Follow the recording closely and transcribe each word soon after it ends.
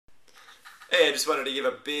Hey, I just wanted to give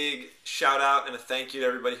a big shout out and a thank you to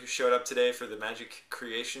everybody who showed up today for the Magic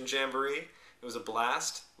Creation Jamboree. It was a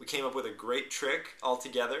blast. We came up with a great trick all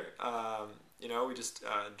together. We just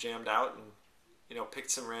jammed out and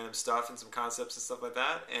picked some random stuff and some concepts and stuff like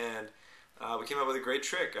that, and we came up with a great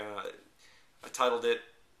trick. I titled it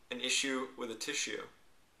 "An Issue with a Tissue,"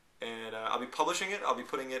 and I'll be publishing it. I'll be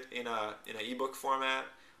putting it in an ebook format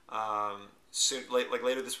soon, like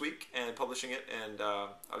later this week, and publishing it, and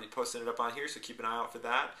I'll be posting it up on here. So keep an eye out for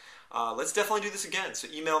that. Let's definitely do this again. So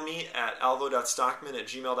email me at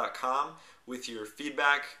alvo.stockman@gmail.com with your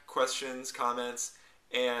feedback, questions, comments,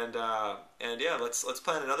 and yeah, let's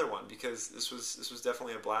plan another one because this was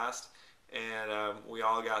definitely a blast, and we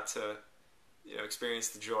all got to experience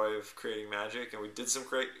the joy of creating magic, and we did some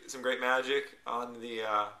great magic on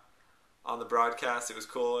the broadcast. It was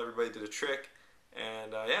cool. Everybody did a trick,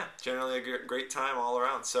 and yeah, generally a great time all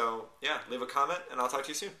around. So yeah, leave a comment, and I'll talk to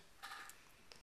you soon.